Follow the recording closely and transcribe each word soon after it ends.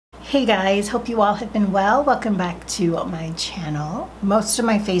Hey guys, hope you all have been well. Welcome back to my channel. Most of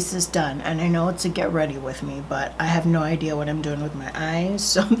my face is done and I know it's a get ready with me, but I have no idea what I'm doing with my eyes,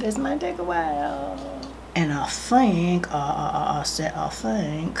 so this might take a while. And I think, I'm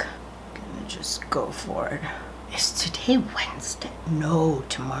gonna just go for it. Is today Wednesday? No,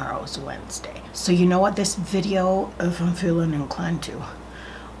 tomorrow's Wednesday. So you know what, this video, if I'm feeling inclined to,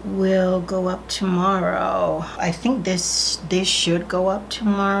 will go up tomorrow. I think this should go up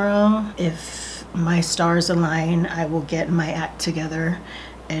tomorrow. If my stars align, I will get my act together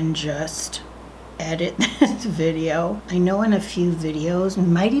and just edit this video. I know in a few videos,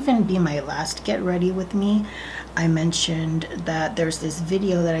 might even be my last get ready with me, I mentioned that there's this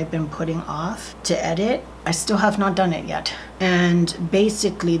video that I've been putting off to edit. I still have not done it yet. And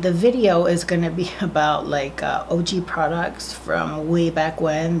basically the video is going to be about like OG products from way back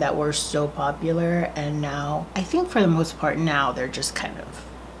when that were so popular, and now I think for the most part now they're just kind of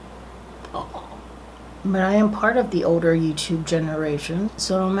But I am part of the older YouTube generation,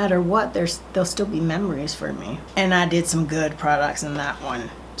 so no matter what, there'll still be memories for me. And I did some good products in that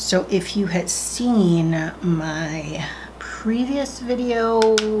one. So if you had seen my previous video,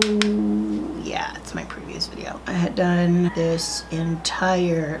 yeah, it's my previous video. I had done this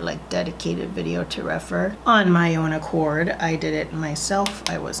entire like dedicated video to Rephr on my own accord. I did it myself.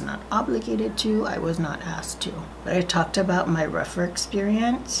 I was not obligated to, I was not asked to. But I talked about my Rephr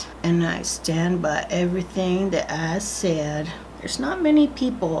experience and I stand by everything that I said. There's not many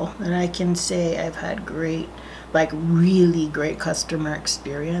people that I can say I've had great, like really great customer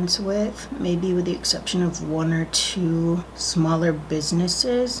experience with, maybe with the exception of one or two smaller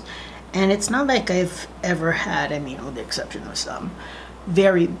businesses. And it's not like I've ever had, I mean, with the exception of some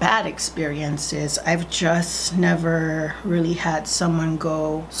very bad experiences, I've just never really had someone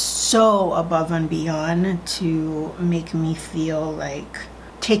go so above and beyond to make me feel like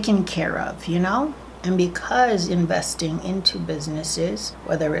taken care of, you know? And because investing into businesses,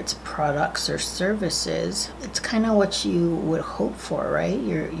 whether it's products or services, it's kind of what you would hope for, right?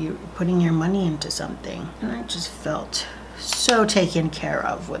 You're putting your money into something. And I just felt so taken care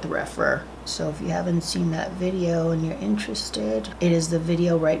of with Rephr. So if you haven't seen that video and you're interested, it is the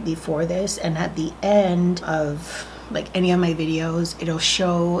video right before this. And at the end of like any of my videos, it'll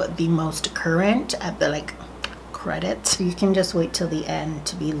show the most current at the like credits. So you can just wait till the end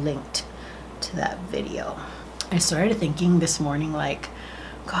to be linked to that video. I started thinking this morning, like,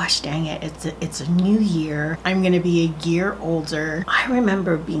 gosh dang it, it's a new year. I'm gonna be a year older. I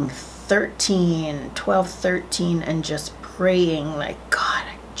remember being 12, 13 and just praying like, God,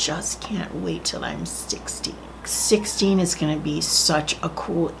 I just can't wait till I'm 16. 16 is gonna be such a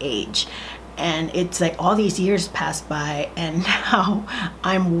cool age. And it's like all these years passed by and now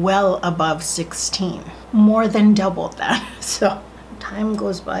I'm well above 16. More than double that. So time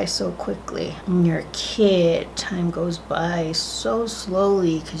goes by so quickly. When you're a kid, time goes by so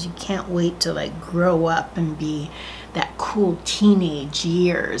slowly because you can't wait to like grow up and be that cool teenage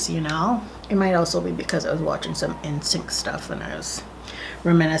years, you know? It might also be because I was watching some Nsync stuff and I was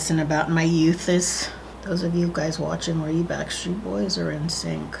reminiscing about my youth. Those of you guys watching, were you Backstreet Boys or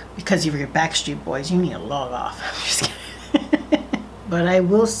Nsync? Because if you're Backstreet Boys, you need to log off. I'm just kidding. But I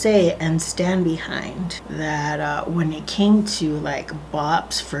will say and stand behind that when it came to like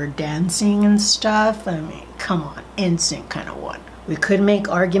bops for dancing and stuff, I mean, come on, Nsync kind of won. We could make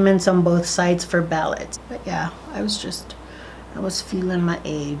arguments on both sides for ballads. But yeah, I was feeling my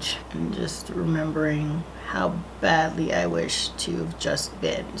age and just remembering how badly I wish to have just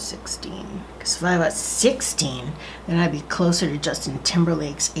been 16. Because if I was 16, then I'd be closer to Justin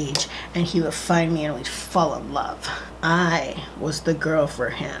Timberlake's age and he would find me and we'd fall in love. I was the girl for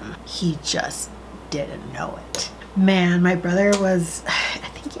him. He just didn't know it. Man, my brother was, I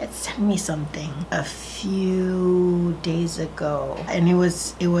think he had sent me something a few days ago. And it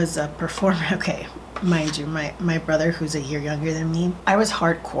was a performer, okay. Mind you, my brother, who's a year younger than me, I was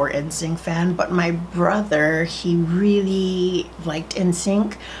hardcore Nsync fan, but my brother, he really liked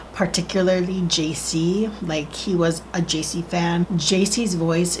Nsync, particularly JC. Like, he was a JC fan. JC's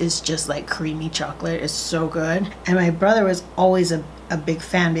voice is just like creamy chocolate. It's so good. And my brother was always a big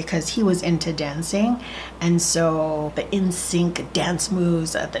fan because he was into dancing, and so the Nsync dance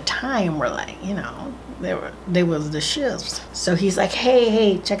moves at the time were like, you know, they was the shiz. So he's like,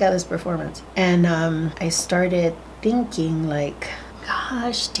 hey, check out this performance. And I started thinking like,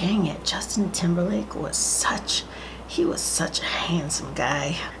 gosh dang it, Justin Timberlake was such a handsome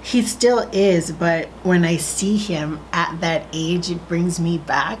guy. He still is, but when I see him at that age, it brings me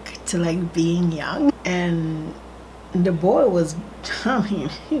back to like being young. And the boy was, I mean,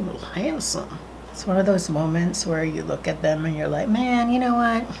 he was handsome. It's one of those moments where you look at them and you're like, man, you know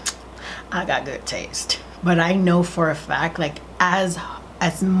what? I got good taste. But I know for a fact, like as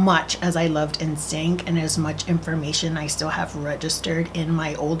much as I loved Nsync and as much information I still have registered in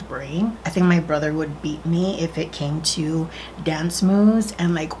my old brain, I think my brother would beat me if it came to dance moves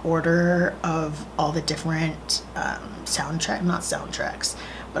and like order of all the different not soundtracks,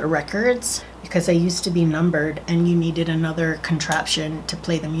 but records, because I used to be numbered and you needed another contraption to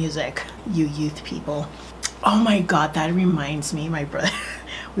play the music, you youth people. Oh my God, that reminds me, my brother.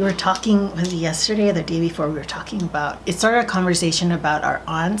 We were talking, was it yesterday or the day before, we were talking about, it started a conversation about our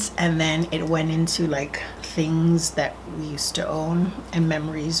aunts, and then it went into like things that we used to own and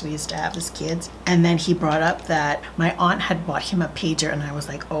memories we used to have as kids. And then he brought up that my aunt had bought him a pager, and I was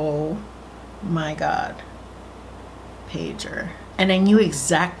like, oh my God, pager. And I knew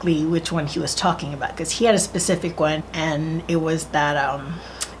exactly which one he was talking about because he had a specific one, and it was that,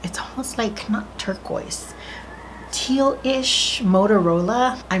 it's almost like not turquoise, teal-ish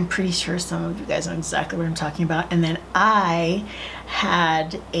Motorola. I'm pretty sure some of you guys know exactly what I'm talking about. And then I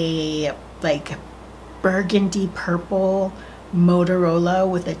had a like burgundy purple Motorola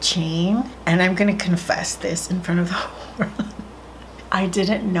with a chain. And I'm gonna confess this in front of the whole world. I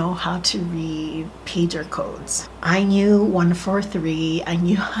didn't know how to read pager codes. I knew 143, I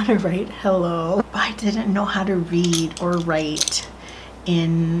knew how to write hello, but I didn't know how to read or write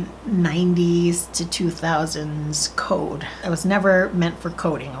in 90s to 2000s code. I was never meant for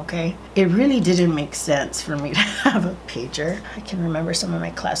coding, okay? It really didn't make sense for me to have a pager. I can remember some of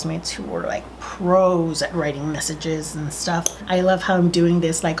my classmates who were like pros at writing messages and stuff. I love how I'm doing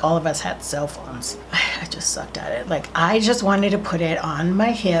this like all of us had cell phones. I just sucked at it. Like I just wanted to put it on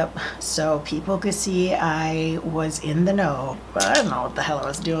my hip so people could see I was in the know, but I don't know what the hell I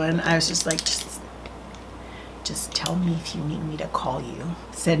was doing. I was just like, just tell me if you need me to call you.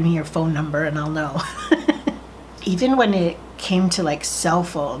 Send me your phone number and I'll know. Even when it came to like cell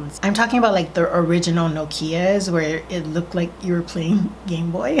phones, I'm talking about like the original Nokias where it looked like you were playing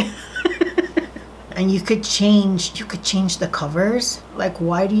Game Boy. And you could change the covers. Like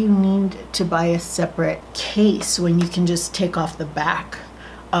why do you need to buy a separate case when you can just take off the back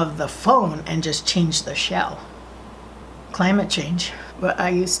of the phone and just change the shell? Climate change. But I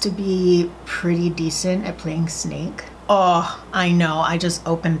used to be pretty decent at playing Snake. Oh, I know, I just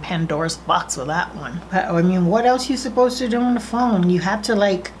opened Pandora's box with that one. But, I mean, what else are you supposed to do on the phone? You had to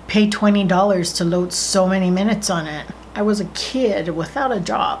like pay $20 to load so many minutes on it. I was a kid without a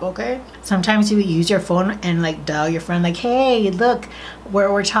job, okay? Sometimes you would use your phone and like dial your friend like, hey, look,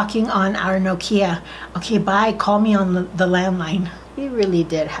 we're talking on our Nokia. Okay, bye, call me on the landline. We really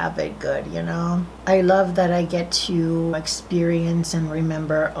did have it good, you know? I love that I get to experience and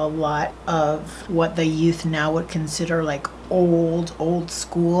remember a lot of what the youth now would consider like old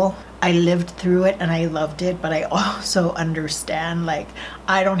school. I lived through it and I loved it, but I also understand like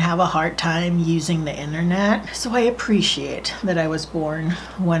I don't have a hard time using the internet. So I appreciate that I was born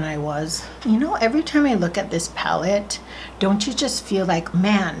when I was. You know, every time I look at this palette, don't you just feel like,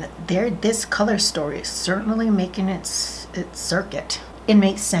 man, this color story is certainly making its circuit. It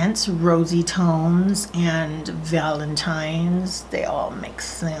makes sense. Rosy tones and Valentine's, they all make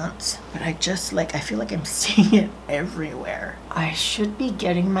sense. But I feel like I'm seeing it everywhere. I should be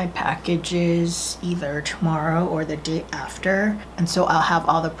getting my packages either tomorrow or the day after. And so I'll have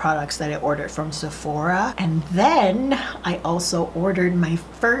all the products that I ordered from Sephora. And then I also ordered my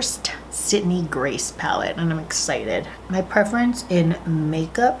first Sydney Grace palette and I'm excited. My preference in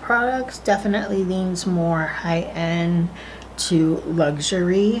makeup products definitely leans more high-end to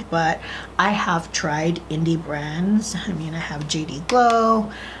luxury, but I have tried indie brands. I mean, I have JD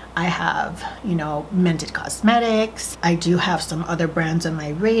Glow, I have, you know, Mented Cosmetics. I do have some other brands on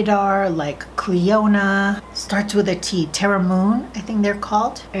my radar like Cleona, starts with a T, Terra Moon, I think they're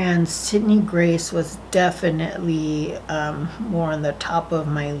called. And Sydney Grace was definitely more on the top of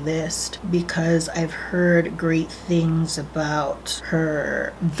my list because I've heard great things about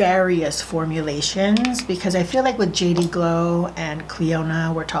her various formulations, because I feel like with JD Glow and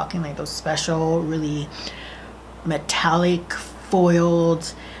Cleona, we're talking like those special, really metallic,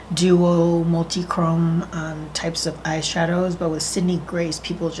 foiled, duo multi-chrome types of eyeshadows. But with Sydney Grace,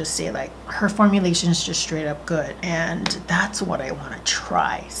 people just say like her formulation is just straight up good, and that's what I want to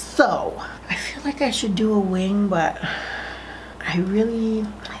try. So I feel like I should do a wing, but I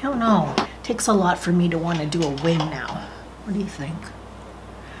don't know. It takes a lot for me to want to do a wing now. What do you think?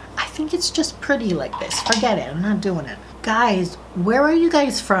 I think it's just pretty like this. Forget it, I'm not doing it. Guys, where are you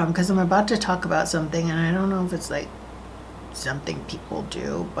guys from? Because I'm about to talk about something and I don't know if it's like something people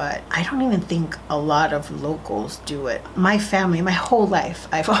do, but I don't even think a lot of locals do it. My family, my whole life,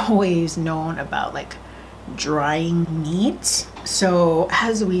 I've always known about like drying neat. So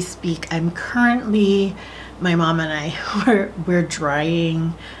as we speak, I'm currently, my mom and I, we're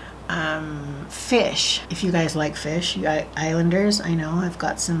drying fish. If you guys like fish, you islanders, I know I've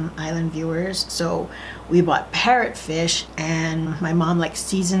got some island viewers. So we bought parrotfish, and my mom like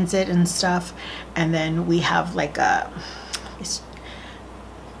seasons it and stuff, and then we have like a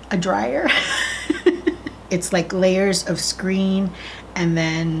dryer. It's like layers of screen, and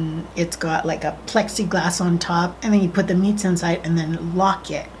then it's got like a plexiglass on top, and then you put the meats inside and then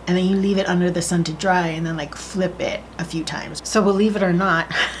lock it, and then you leave it under the sun to dry, and then like flip it a few times. So believe it or not,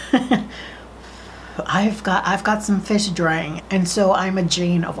 I've got some fish drying, and so I'm a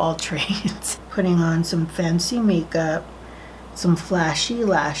Jane of all trades. Putting on some fancy makeup, some flashy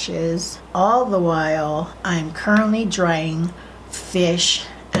lashes, all the while I'm currently drying fish,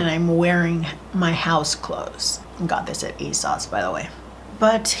 and I'm wearing my house clothes. I got this at ASOS, by the way.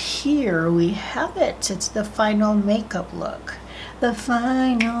 But here we have it. It's the final makeup look. The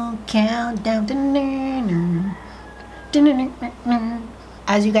final countdown.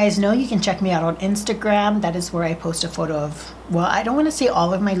 As you guys know, you can check me out on Instagram. That is where I post a photo of, well, I don't want to say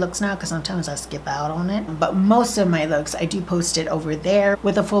all of my looks now because sometimes I skip out on it, but most of my looks I do post it over there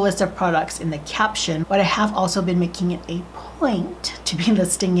with a full list of products in the caption. But I have also been making it a point to be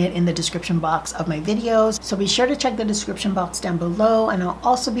listing it in the description box of my videos, so be sure to check the description box down below, and I'll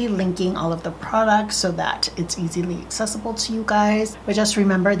also be linking all of the products so that it's easily accessible to you guys. But just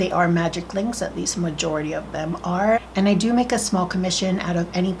remember, they are magic links, at least majority of them are, and I do make a small commission out of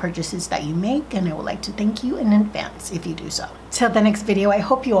any purchases that you make, and I would like to thank you in advance if you do so. Till the next video, I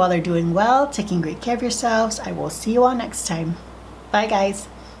hope you all are doing well, taking great care of yourselves. I will see you all next time. Bye guys.